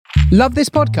Love this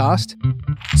podcast?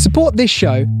 Support this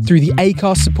show through the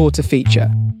Acast supporter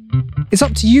feature. It's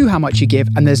up to you how much you give,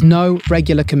 and there's no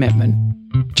regular commitment.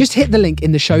 Just hit the link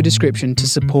in the show description to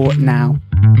support now.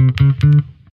 I'm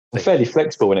fairly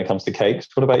flexible when it comes to cakes.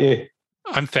 What about you?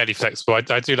 I'm fairly flexible.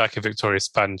 I do like a Victoria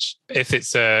sponge. If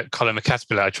it's a column of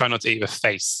caterpillar, I try not to eat the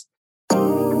face.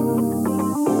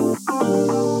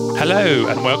 Hello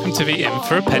and welcome to the In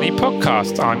for a Penny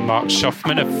podcast. I'm Mark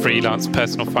Schaffman, a freelance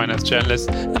personal finance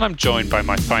journalist, and I'm joined by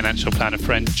my financial planner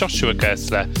friend Joshua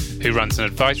Gersler, who runs an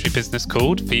advisory business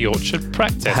called The Orchard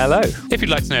Practice. Hello. If you'd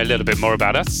like to know a little bit more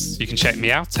about us, you can check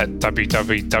me out at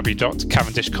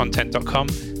www.cavendishcontent.com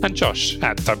and Josh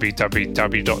at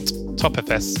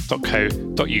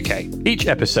www.topfs.co.uk. Each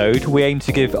episode, we aim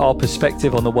to give our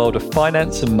perspective on the world of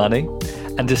finance and money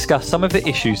and discuss some of the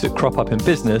issues that crop up in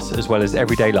business as well as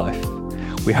everyday life.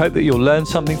 We hope that you'll learn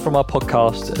something from our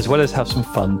podcast as well as have some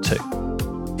fun too.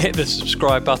 Hit the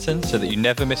subscribe button so that you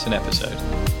never miss an episode.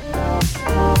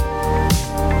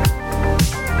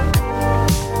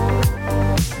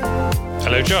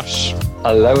 Hello, Josh.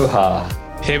 Aloha.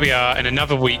 Here we are in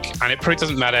another week, and it probably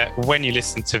doesn't matter when you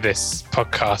listen to this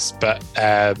podcast, but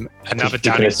another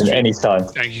Downing Street.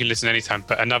 You can listen anytime,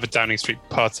 but another Downing Street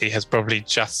party has probably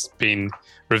just been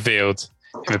revealed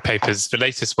in the papers. The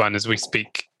latest one, as we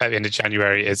speak at the end of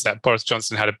January, is that Boris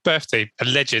Johnson had a birthday,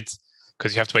 alleged,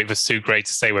 because you have to wait for Sue Gray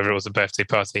to say whether it was a birthday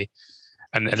party,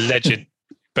 an alleged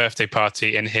birthday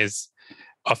party in his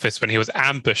office when he was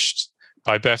ambushed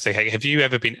by birthday cake. Have you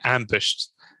ever been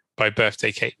ambushed by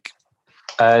birthday cake?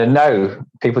 No,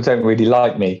 people don't really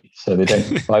like me, so they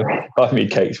don't buy me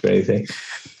cakes for anything.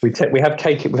 We have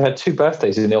cake. We've had 2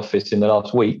 birthdays in the office in the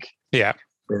last week. Yeah,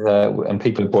 and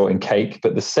people have brought in cake.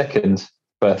 But the second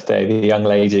birthday, the young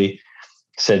lady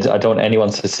said, "I don't want anyone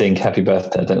to sing happy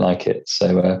birthday. I don't like it."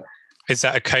 So, is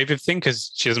that a COVID thing?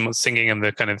 Because she doesn't want singing and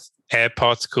the kind of air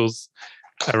particles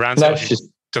around. No, her? she just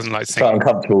doesn't like singing. Quite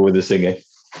uncomfortable with the singing.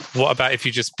 What about if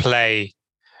you just play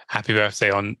 "Happy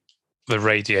Birthday" on the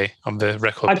radio, on the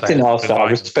record player? I didn't ask her.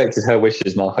 I respected her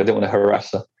wishes, Mark. I didn't want to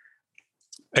harass her.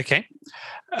 Okay.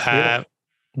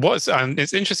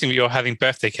 It's interesting that you're having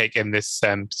birthday cake in this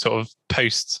sort of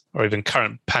post or even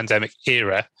current pandemic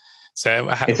era. So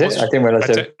is it? I didn't realise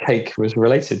that cake was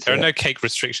related to There are no cake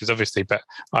restrictions, obviously, but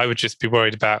I would just be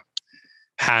worried about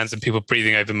hands and people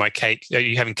breathing over my cake. Are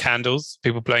you having candles?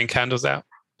 People blowing candles out?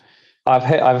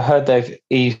 I've heard they've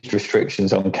eased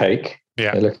restrictions on cake.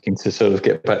 Yeah. They're looking to sort of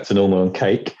get back to normal on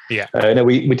cake. Yeah. No,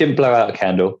 we didn't blow out a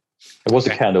candle. It was a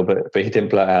candle, but he didn't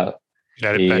blow it out.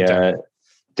 He did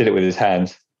it with his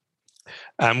hands.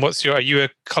 Are you a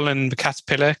Colin the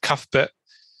Caterpillar, Cuthbert,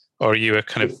 or are you a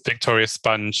kind of Victoria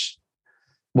sponge?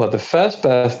 Well, the first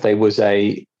birthday was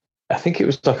I think it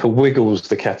was like a Wiggles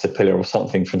the Caterpillar or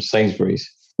something from Sainsbury's.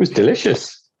 It was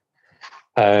delicious.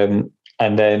 And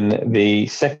then the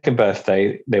second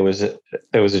birthday, there was a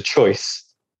choice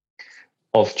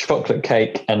of chocolate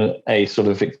cake and a sort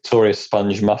of Victoria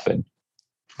sponge muffin.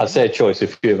 I'd say a choice. A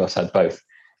few of us had both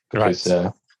because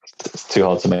it's too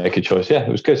hard to make a choice. Yeah, it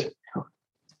was good.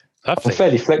 Lovely. I'm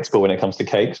fairly flexible when it comes to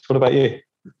cakes. What about you?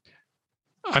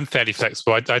 I'm fairly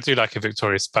flexible. I do like a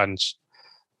Victoria sponge.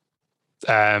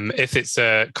 If it's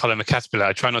a column of caterpillar,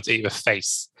 I try not to eat the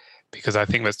face because I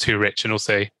think that's too rich, and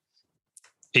also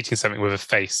eating something with a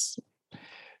face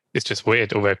is just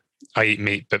weird. Although I eat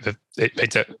meat, but the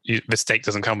steak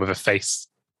doesn't come with a face.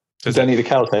 You don't eat the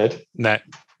cow's head? No.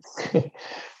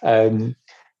 I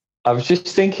was just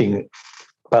thinking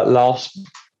about last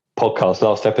podcast,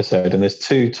 last episode, and there's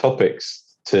 2 topics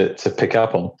to pick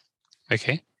up on.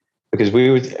 Okay. Because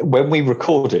when we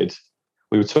recorded,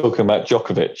 we were talking about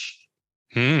Djokovic,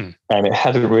 and it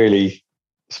hadn't really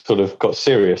sort of got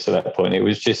serious at that point. It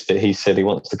was just that he said he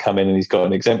wants to come in and he's got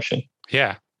an exemption.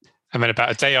 Yeah. And then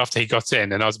about a day after he got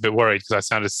in, and I was a bit worried because I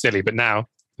sounded silly, but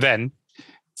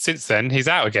since then, he's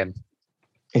out again.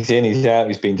 He's in, he's out,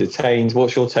 he's been detained.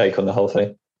 What's your take on the whole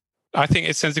thing? I think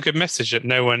it sends a good message that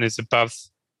no one is above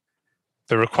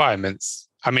the requirements.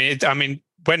 I mean,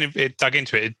 when it dug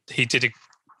into it, he did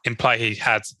imply he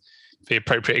had the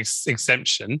appropriate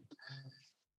exemption,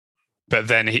 but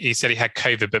then he said he had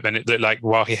COVID, but then it looked like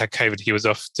while he had COVID, he was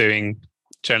off doing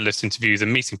journalist interviews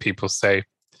and meeting people. So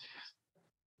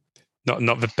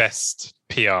not the best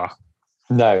PR.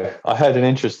 No, I heard an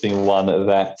interesting one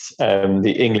that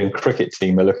the England cricket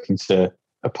team are looking to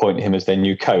appoint him as their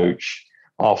new coach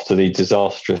after the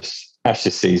disastrous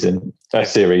Ashes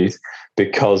series,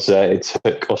 because it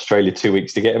took Australia 2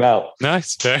 weeks to get him out.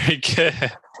 Nice, very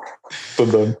good.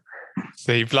 Boom, boom.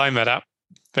 So you line that up.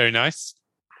 Very nice.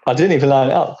 I didn't even line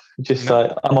it up. Just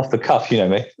I'm off the cuff, you know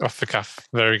me. Off the cuff.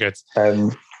 Very good.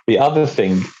 The other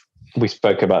thing we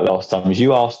spoke about last time is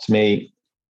you asked me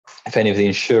if any of the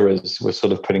insurers were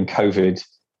sort of putting COVID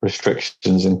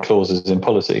restrictions and clauses in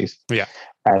policies. Yeah.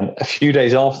 And a few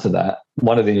days after that,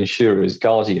 one of the insurers,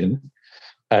 Guardian,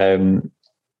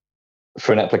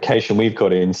 for an application we've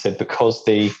got in, said because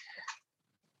the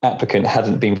applicant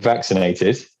hadn't been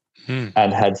vaccinated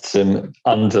and had some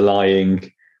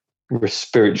underlying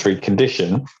respiratory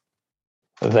condition,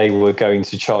 they were going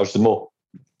to charge them more.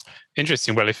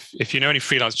 Interesting. Well, if you know any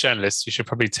freelance journalists, you should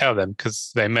probably tell them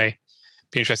because they may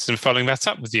be interested in following that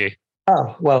up with you.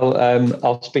 Oh, well,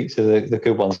 I'll speak to the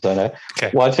good ones I know. Okay.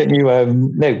 Why don't you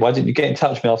why didn't you get in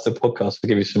touch with me after the podcast? I'll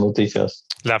give you some more details.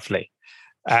 Lovely.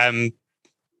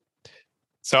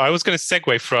 So I was going to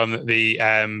segue from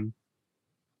the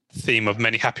theme of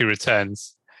many happy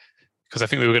returns because I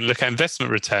think we were going to look at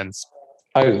investment returns.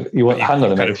 Oh, you want? Hang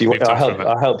on a minute. If you want,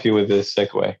 I'll help you with the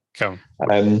segue. Come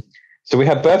on. So we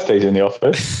have birthdays in the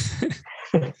office.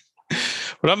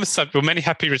 Well, many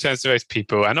happy returns to those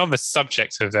people. And on the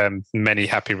subject of many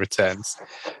happy returns,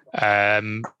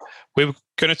 we were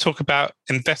going to talk about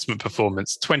investment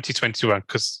performance 2021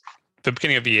 because the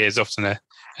beginning of the year is often an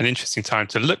interesting time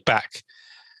to look back.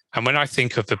 And when I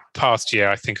think of the past year,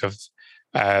 I think of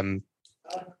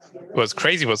what's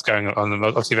crazy what's going on.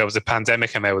 Obviously, there was a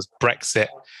pandemic and there was Brexit.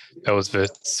 There was the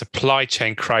supply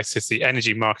chain crisis, the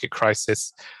energy market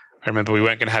crisis. I remember we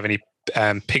weren't going to have any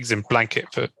pigs in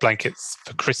blankets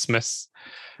for Christmas.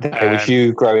 There was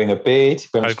you growing a beard.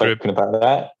 We haven't spoken about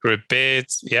that. Grew a beard.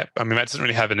 Yep. I mean, that doesn't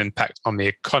really have an impact on the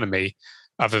economy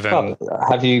other than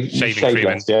have you shaving cream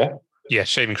last year? Yeah,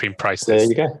 shaving cream prices. There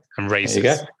you go. And raises.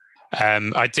 There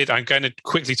you go. I did. I'm going to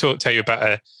quickly tell you about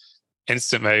an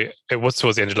incident though. It was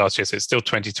towards the end of last year, so it's still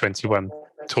 2021.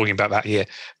 Talking about that year,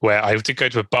 where I did go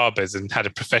to a barber's and had a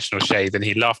professional shave, and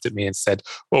he laughed at me and said,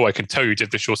 "Oh, I can tell you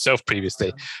did this yourself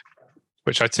previously,"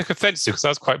 which I took offence to because I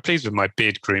was quite pleased with my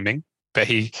beard grooming, but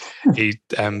he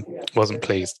wasn't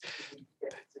pleased.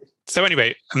 So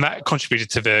anyway, and that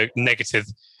contributed to the negative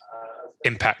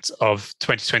impact of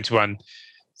 2021.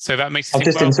 So that makes. I'll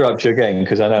just interrupt you again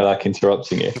because I know I like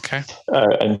interrupting you. Okay.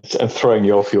 And throwing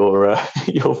you off your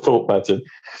thought pattern.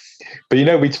 But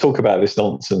we talk about this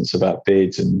nonsense about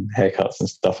beards and haircuts and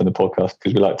stuff in the podcast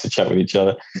because we like to chat with each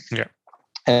other. Yeah.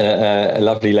 A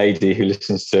lovely lady who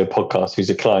listens to a podcast, who's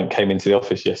a client, came into the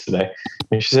office yesterday,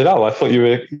 and she said, "Oh, I thought you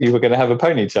were going to have a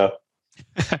ponytail."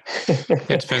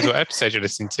 It depends what episode you're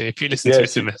listening to. If you listen to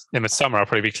it in the summer, I'll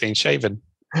probably be clean shaven.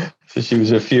 So she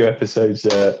was a few episodes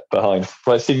behind.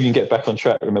 Right, see if you can get back on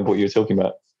track. Remember what you were talking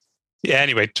about. Yeah,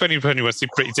 anyway, 2021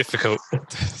 seemed pretty difficult,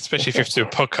 especially if you have to do a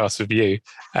podcast with you.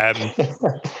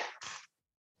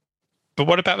 But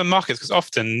what about the markets? Because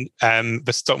often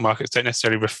the stock markets don't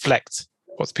necessarily reflect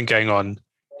what's been going on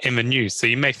in the news. So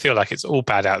you may feel like it's all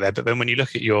bad out there, but then when you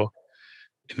look at your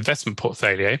investment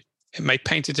portfolio, it may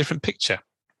paint a different picture.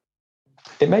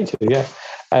 It may do, yeah.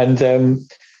 And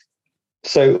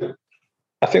so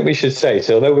I think we should say,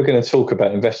 so although we're going to talk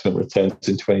about investment returns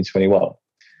in 2021,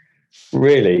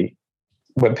 really,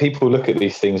 when people look at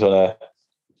these things on a,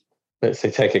 let's say,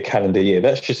 take a calendar year,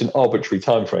 that's just an arbitrary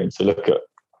time frame to look at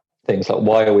things like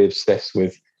why are we obsessed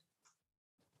with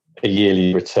a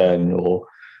yearly return, or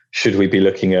should we be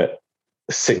looking at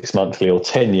 6 monthly or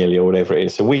 10 yearly or whatever it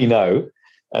is. So we know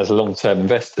as long-term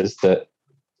investors that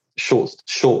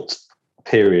short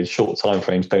periods, short time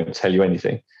frames don't tell you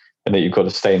anything, and that you've got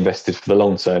to stay invested for the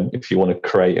long term if you want to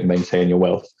create and maintain your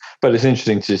wealth. But it's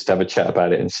interesting to just have a chat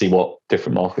about it and see what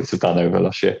different markets have done over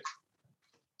last year.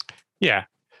 Yeah.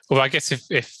 Well, I guess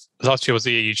if last year was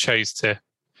the year you chose to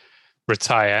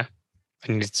retire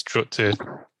and you needed to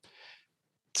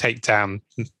take down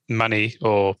money,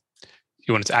 or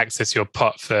you wanted to access your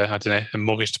pot for, I don't know, a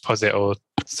mortgage deposit or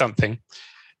something,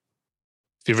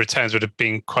 the returns would have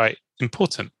been quite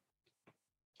important.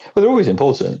 Well, they're always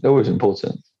important. They're always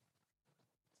important.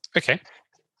 Okay.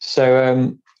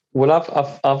 So,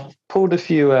 I've pulled a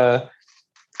few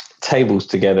tables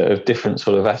together of different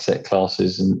sort of asset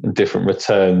classes and different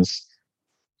returns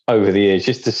over the years,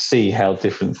 just to see how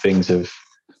different things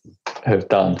have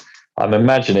done. I'm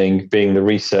imagining, being the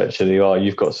researcher that you are,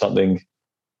 you've got something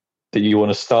that you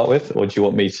want to start with, or do you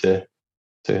want me to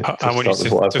I want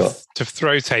you to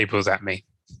throw tables at me.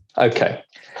 Okay.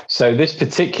 So this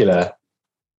particular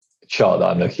chart that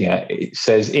I'm looking at, it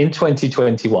says in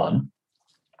 2021,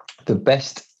 the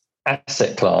best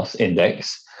asset class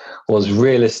index was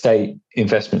real estate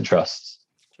investment trusts.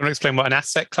 Do you want to explain what an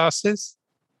asset class is?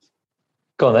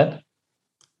 Go on then.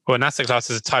 Well, an asset class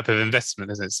is a type of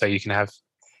investment, isn't it? So you can have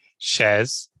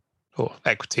shares or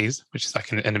equities, which is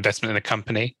like an investment in a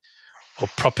company, or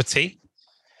property,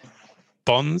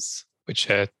 bonds, which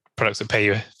are products that pay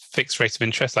you a fixed rate of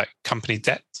interest, like company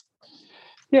debt?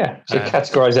 Yeah, so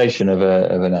categorization of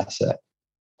an asset.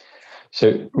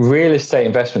 So real estate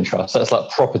investment trust, that's like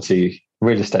property.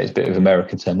 Real estate is a bit of an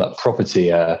American term, like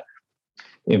property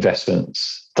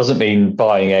investments. Doesn't mean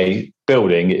buying a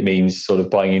building, it means sort of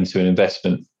buying into an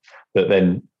investment that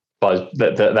then buys,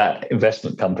 that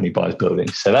investment company buys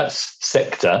buildings. So that's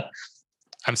sector.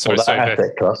 I'm sorry,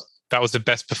 asset class. That was the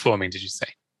best performing, did you say?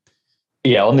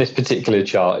 Yeah, on this particular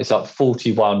chart, it's up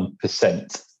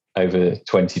 41% over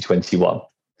 2021.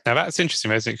 Now that's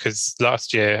interesting, isn't it? Because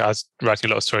last year I was writing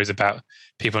a lot of stories about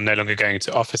people no longer going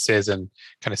to offices and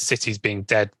kind of cities being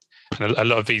dead. And a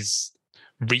lot of these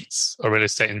REITs or real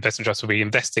estate investment trusts will be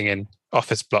investing in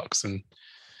office blocks and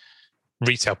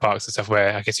retail parks and stuff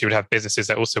where I guess you would have businesses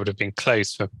that also would have been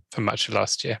closed for much of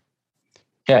last year.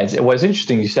 Yeah, it's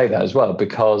interesting you say that as well,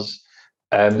 because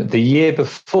the year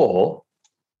before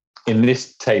in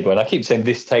this table, and I keep saying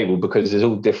this table because there's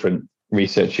all different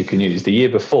research you can use. The year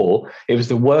before, it was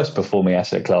the worst performing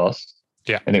asset class.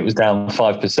 Yeah. And it was down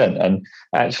 5%. And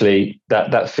actually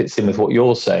that fits in with what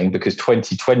you're saying, because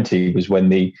 2020 was when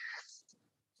the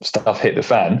stuff hit the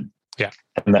fan. Yeah.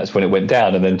 And that's when it went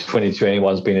down. And then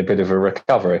 2021's been a bit of a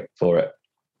recovery for it.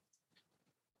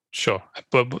 Sure.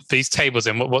 But these tables,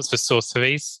 and what's the source of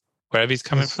these? Where are these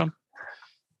coming from?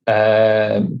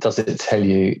 Does it tell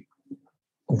you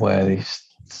where these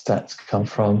stats come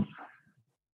from?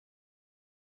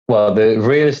 Well, the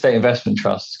real estate investment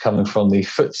trust is coming from the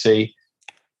FTSE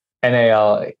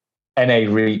NA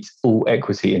REIT All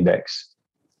Equity Index.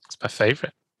 It's my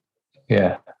favourite.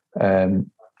 Yeah. I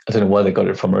don't know where they got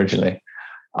it from originally.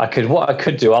 What I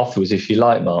could do afterwards, if you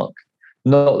like, Mark,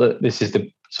 not that this is the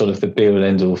sort of the be all and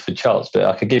end all for charts, but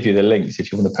I could give you the links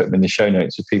if you want to put them in the show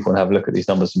notes so people can have a look at these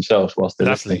numbers themselves whilst they're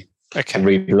listening. Okay. And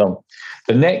read along.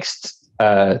 The next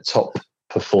top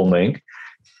performing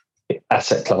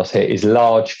asset class here is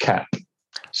large cap.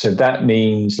 So that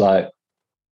means like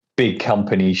big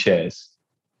company shares.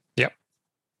 Yep.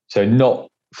 So not,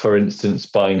 for instance,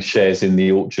 buying shares in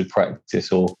the Orchard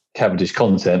Practice or Cavendish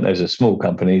Content. Those are small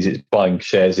companies. It's buying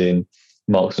shares in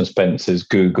Marks and Spencer's,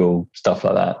 Google, stuff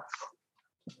like that.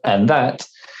 And that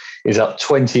is up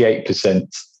 28%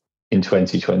 in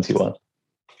 2021.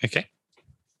 Okay.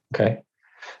 Okay.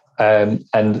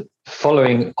 And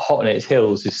following hot on its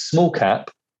heels is small cap,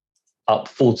 up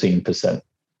 14%.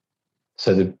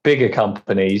 So the bigger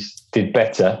companies did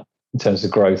better in terms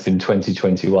of growth in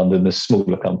 2021 than the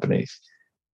smaller companies.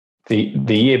 The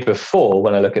year before,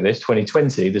 when I look at this,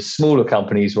 2020, the smaller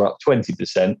companies were up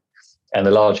 20% and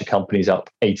the larger companies up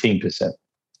 18%.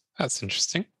 That's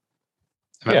interesting.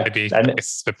 And that maybe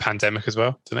it's the pandemic as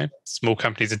well, don't know? Small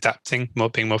companies adapting,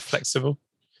 being more flexible.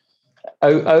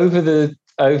 Over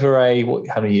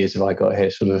how many years have I got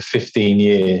here? Sort of a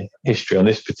 15-year history on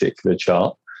this particular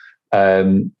chart.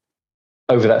 Over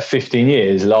that 15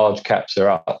 years, large caps are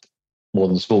up more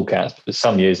than small caps, but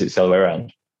some years it's the other way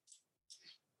around.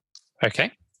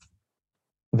 Okay.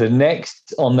 The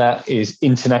next on that is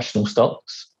international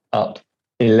stocks, up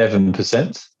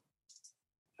 11%.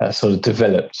 That's sort of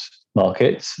developed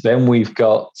markets. Then we've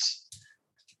got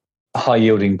high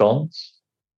yielding bonds,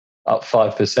 up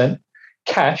 5%.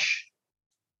 Cash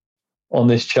on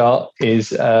this chart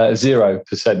is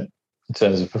 0% in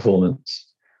terms of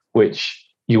performance, which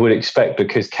you would expect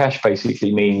because cash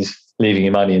basically means leaving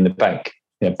your money in the bank,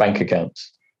 bank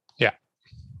accounts. Yeah.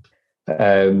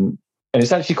 And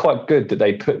it's actually quite good that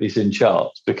they put this in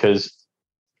charts because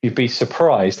you'd be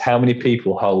surprised how many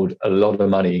people hold a lot of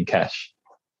money in cash.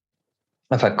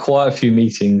 I've had quite a few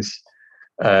meetings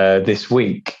this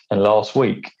week and last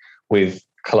week with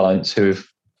clients who've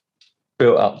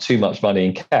built up too much money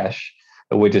in cash,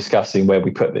 and we're discussing where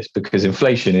we put this because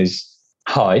inflation is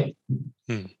high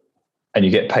and you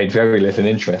get paid very little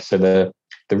interest. So the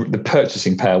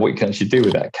purchasing power, what you can actually do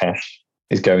with that cash,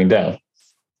 is going down.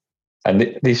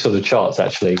 And these sort of charts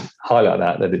actually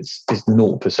highlight that it's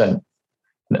 0%.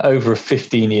 And over a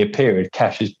 15-year period,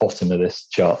 cash is bottom of this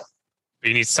chart. But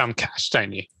you need some cash,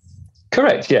 don't you?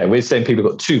 Correct, yeah. We're saying people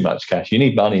got too much cash. You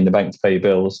need money in the bank to pay your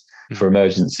bills for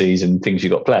emergencies and things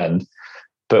you've got planned.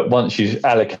 But once you've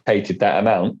allocated that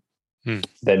amount,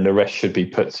 then the rest should be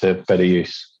put to better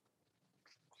use.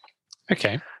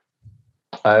 Okay.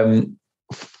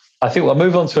 I think we'll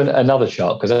move on to another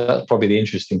chart because that's probably the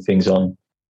interesting things on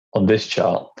this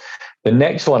chart. The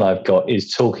next one I've got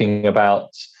is talking about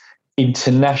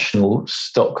international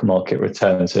stock market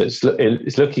returns. So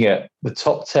it's looking at the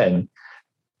top 10,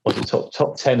 or the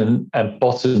top 10 and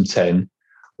bottom 10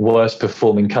 worst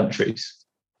performing countries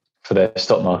for their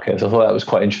stock markets. I thought that was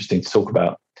quite interesting to talk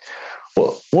about.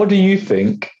 What do you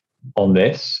think on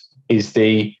this is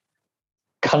the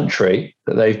country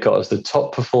that they've got as the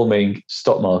top performing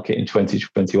stock market in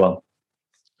 2021.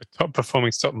 The top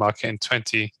performing stock market in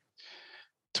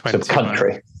 2021. So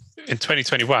country. In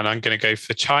 2021, I'm going to go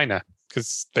for China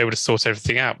because they would have sorted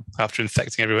everything out after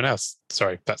infecting everyone else.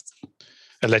 Sorry, that's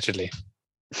allegedly.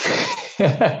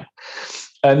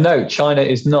 No, China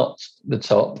is not the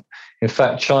top. In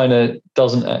fact, China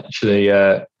doesn't actually.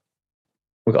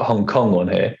 We've got Hong Kong on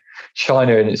here.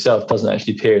 China in itself doesn't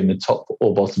actually appear in the top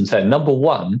or bottom 10. Number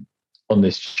one on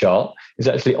this chart is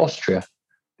actually Austria.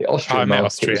 The Austrian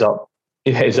market is up.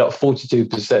 It is up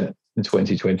 42% in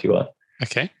 2021.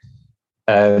 Okay.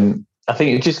 I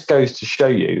think it just goes to show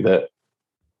you that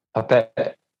I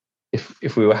bet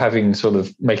if we were having sort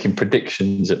of making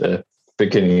predictions at the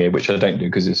beginning here, which I don't do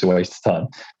because it's a waste of time,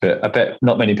 but I bet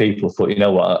not many people thought, you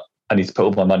know what, I need to put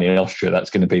all my money in Austria. That's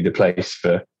going to be the place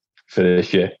for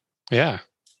this year. Yeah.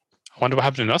 I wonder what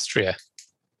happened in Austria.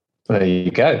 There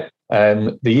you go.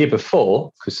 The year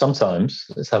before, because sometimes,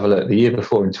 let's have a look, the year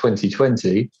before in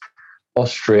 2020,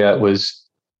 Austria was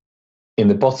in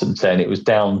the bottom 10, it was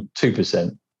down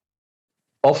 2%.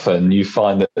 Often you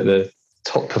find that the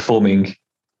top performing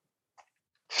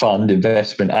fund,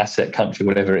 investment, asset, country,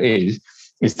 whatever it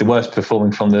is the worst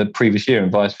performing from the previous year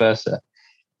and vice versa.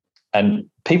 And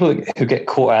people who get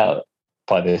caught out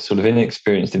by this, sort of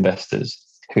inexperienced investors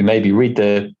who maybe read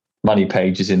the money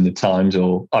pages in the Times,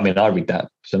 or, I mean, I read that,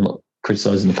 so I'm not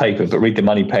criticizing the paper, but read the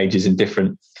money pages in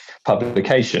different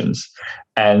publications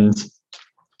and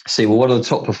see, well, what are the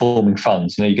top performing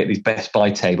funds? You know, you get these best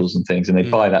buy tables and things, and they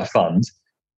buy that fund.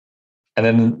 And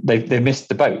then they missed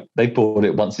the boat. They bought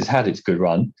it once it's had its good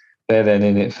run. They're then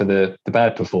in it for the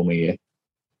bad performing year.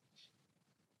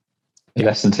 A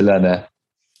lesson to learn there.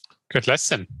 Good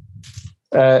lesson.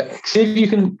 See if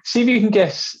you can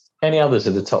guess any others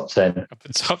of the top 10.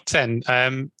 The top 10.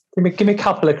 Give me a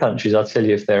couple of countries. I'll tell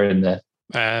you if they're in there.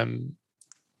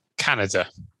 Canada.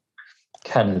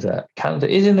 Canada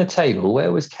is in the table.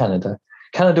 Where was Canada?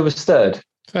 Canada was third.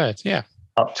 Third, yeah.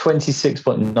 Up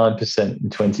 26.9% in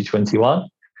 2021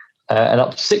 and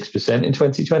up 6% in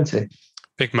 2020.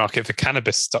 Big market for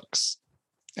cannabis stocks,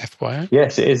 FYI.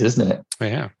 Yes, it is, isn't it?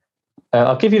 Yeah.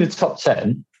 I'll give you the top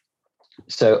 10.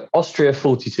 So Austria,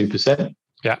 42%.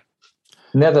 Yeah.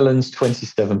 Netherlands,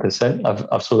 27%.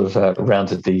 I've sort of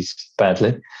rounded these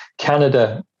badly.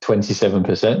 Canada,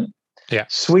 27%. Yeah.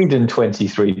 Sweden,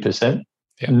 23%.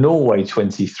 Yeah. Norway,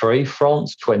 23%.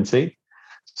 France, 20%.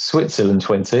 Switzerland,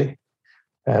 20%.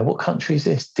 What country is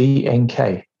this?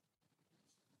 DNK.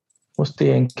 What's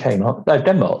DNK, Mark? No,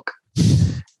 Denmark.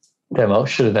 Denmark,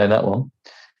 should have known that one.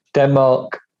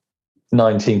 Denmark,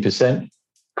 19%.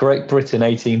 Great Britain,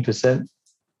 18%.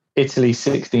 Italy,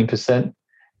 16%.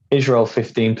 Israel,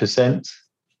 15%.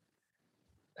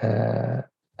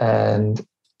 And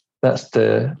that's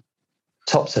the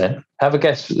top 10. Have a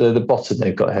guess at the bottom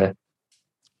they've got here.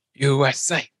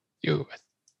 USA.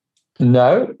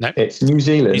 No, it's New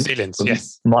Zealand. New Zealand,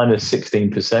 yes. Minus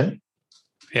 16%.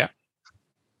 Yeah.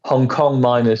 Hong Kong,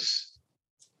 minus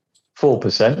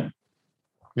 4%.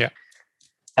 Yeah.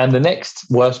 And the next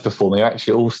worst performing are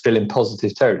actually all still in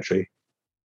positive territory.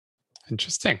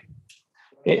 Interesting.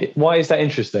 Why is that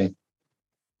interesting?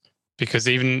 Because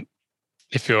even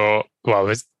if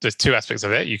there's two aspects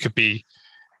of it. You could be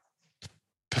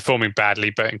performing badly,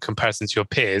 but in comparison to your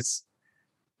peers,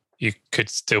 you could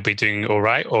still be doing all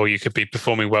right, or you could be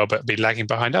performing well but be lagging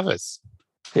behind others.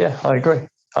 Yeah, I agree.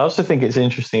 I also think it's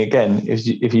interesting, again, if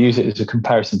you use it as a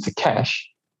comparison to cash,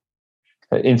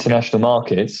 international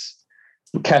markets,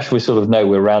 cash we sort of know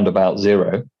we're around about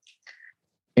zero.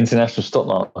 International stock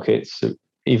markets,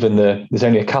 there's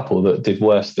only a couple that did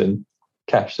worse than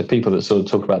cash. So people that sort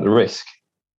of talk about the risk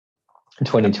in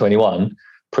 2021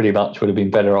 pretty much would have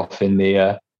been better off in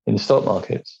the stock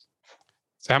markets.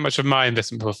 So how much of my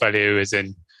investment portfolio is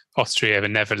in Austria, the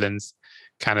Netherlands,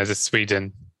 Canada,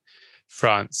 Sweden,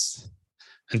 France,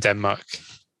 and Denmark?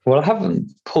 Well, I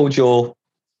haven't pulled your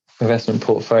investment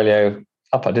portfolio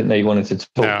up. I didn't know you wanted to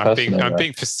talk personally. I'm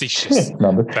being facetious.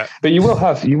 But you will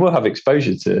have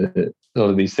exposure to a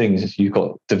lot of these things. You've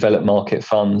got developed market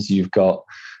funds, you've got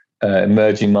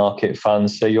emerging market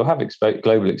funds, so you'll have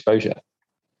global exposure.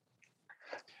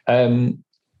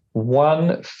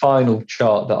 One final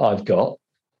chart that I've got,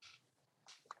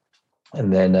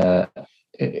 and then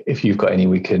if you've got any,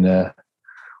 we can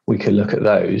look at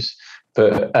those.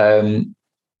 But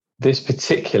this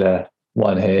particular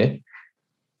one here,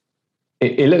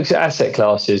 it looks at asset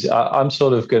classes. I'm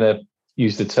sort of going to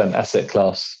use the term asset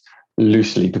class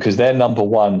loosely because their number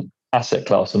one asset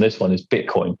class on this one is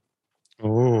Bitcoin.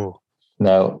 Ooh.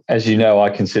 Now, as you know, I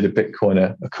consider Bitcoin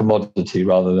a commodity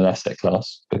rather than asset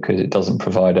class because it doesn't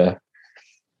provide a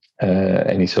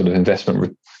any sort of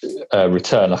investment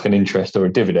return, like an interest or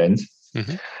a dividend.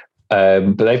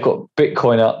 But they've got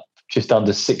Bitcoin up just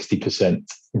under 60%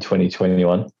 in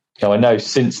 2021. Now, I know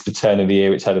since the turn of the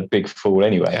year, it's had a big fall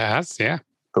anyway. It has, yeah.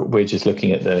 But we're just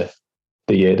looking at the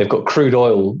year. They've got crude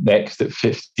oil next at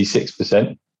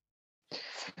 56%.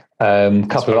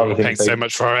 Couple of other things. Paying so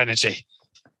much for our energy.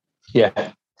 Yeah.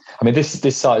 I mean, this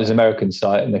site is an American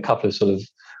site, and a couple of sort of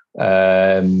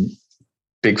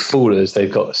big fallers.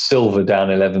 They've got silver down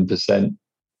 11%,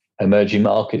 emerging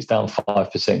markets down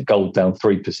 5%, gold down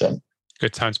 3%.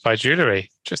 Good time to buy jewellery,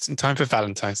 just in time for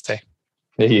Valentine's Day.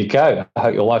 There you go. I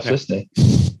hope your wife's listening.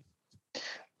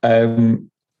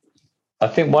 I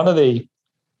think one of the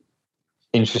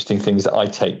interesting things that I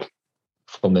take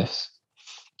from this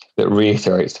that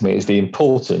reiterates to me is the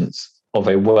importance of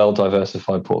a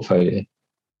well-diversified portfolio.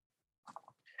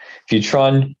 If you try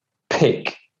and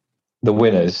pick the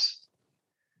winners,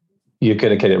 you're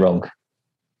going to get it wrong.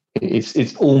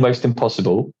 It's almost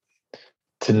impossible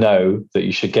to know that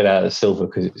you should get out of silver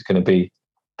because it's going to be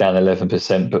down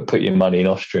 11%, but put your money in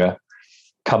Austria,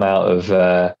 come out of,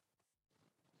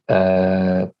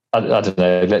 I don't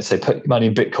know, let's say put money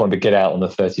in Bitcoin, but get out on the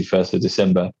 31st of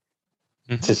December.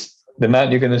 Just the amount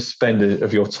you're going to spend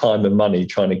of your time and money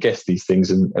trying to guess these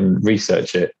things and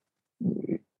research it,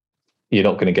 you're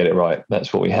not going to get it right.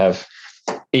 That's what we have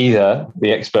either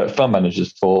the expert fund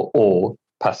managers for or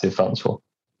passive funds for.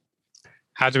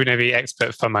 How do we know the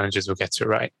expert fund managers will get it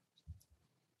right?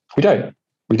 We don't.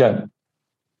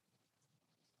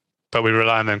 But we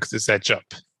rely on them because it's their job.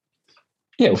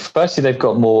 Yeah, well, firstly, they've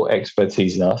got more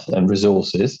expertise than us and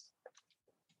resources.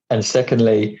 And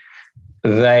secondly,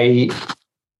 you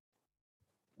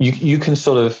can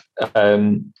sort of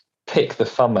pick the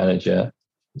fund manager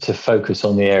to focus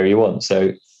on the area you want.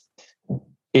 So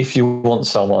if you want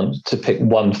someone to pick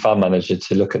one fund manager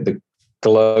to look at the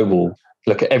global,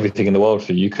 look at everything in the world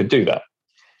for you, you could do that.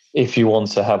 If you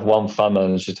want to have one fund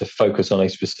manager to focus on a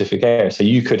specific area, so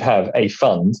you could have a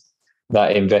fund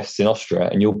that invests in Austria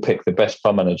and you'll pick the best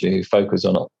fund manager who focuses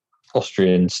on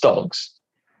Austrian stocks,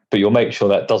 but you'll make sure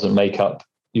that doesn't make up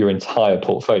your entire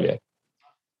portfolio.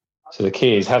 So the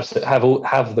key is have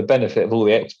the benefit of all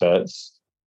the experts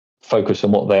focus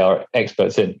on what they are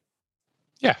experts in.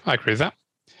 Yeah, I agree with that.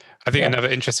 I think another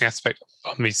interesting aspect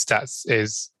on these stats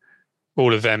is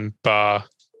all of them bar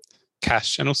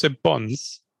cash and also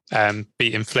bonds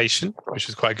beat inflation, which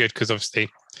is quite good because obviously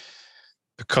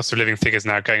the cost of living figures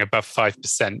now going above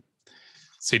 5%.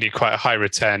 So you need quite a high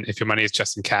return if your money is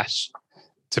just in cash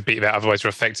to beat that. Otherwise,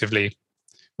 effectively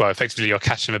your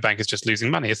cash in the bank is just losing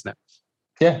money, isn't it?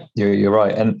 Yeah, you're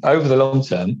right. And over the long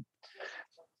term,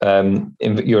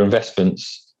 your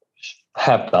investments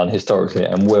have done historically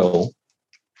and will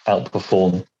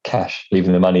outperform cash,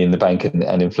 leaving the money in the bank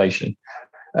and inflation.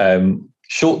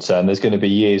 Short term, there's going to be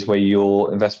years where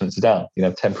your investments are down,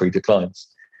 temporary declines.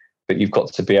 But you've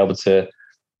got to be able to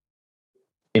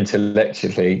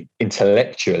intellectually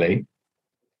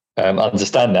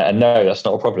understand that and know that's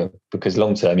not a problem because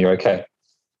long term you're okay.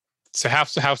 So how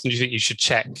often do you think you should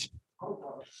check?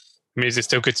 I mean, is it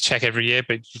still good to check every year,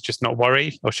 but you just not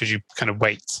worry, or should you kind of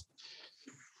wait?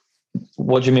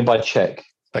 What do you mean by check?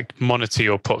 Like monitor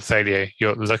your portfolio,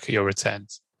 look at your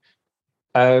returns.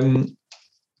 It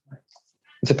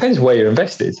depends where you're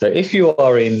invested. So if your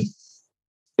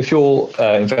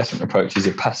investment approach is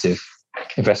a passive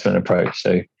investment approach,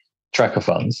 so tracker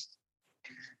funds,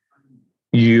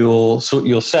 you're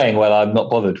saying, well, I'm not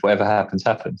bothered. Whatever happens,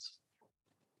 happens.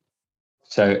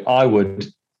 So I would,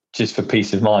 just for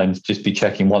peace of mind, just be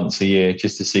checking once a year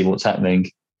just to see what's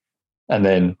happening and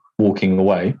then walking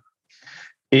away.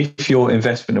 If your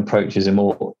investment approach is a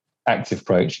more active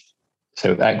approach,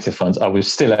 so with active funds, I would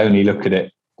still only look at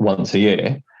it once a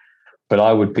year, but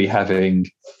I would be having,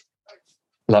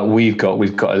 like we've got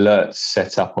alerts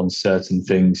set up on certain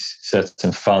things,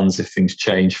 certain funds, if things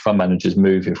change, fund managers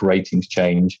move, if ratings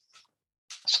change,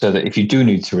 so that if you do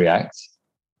need to react,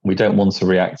 we don't want to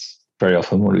react very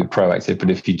often, we want to be proactive, but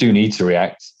if you do need to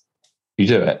react, you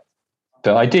do it.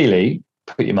 But ideally,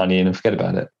 put your money in and forget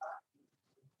about it.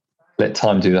 Let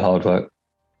time do the hard work.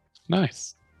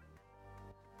 Nice.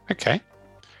 Okay.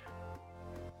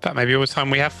 That may be all the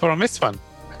time we have for on this one.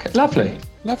 Okay, lovely.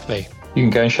 Lovely. You can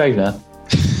go and shave now.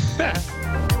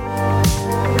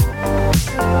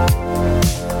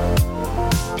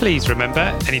 Please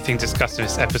remember, anything discussed in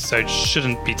this episode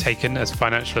shouldn't be taken as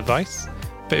financial advice.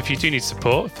 But if you do need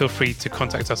support, feel free to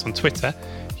contact us on Twitter.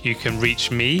 You can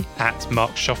reach me at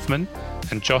Mark Schoffman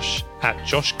and Josh at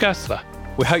Josh Gersler.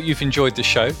 We hope you've enjoyed the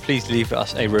show. Please leave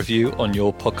us a review on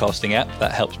your podcasting app.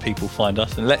 That helps people find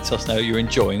us and lets us know you're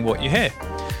enjoying what you hear.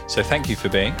 So thank you for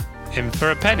being in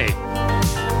for a penny.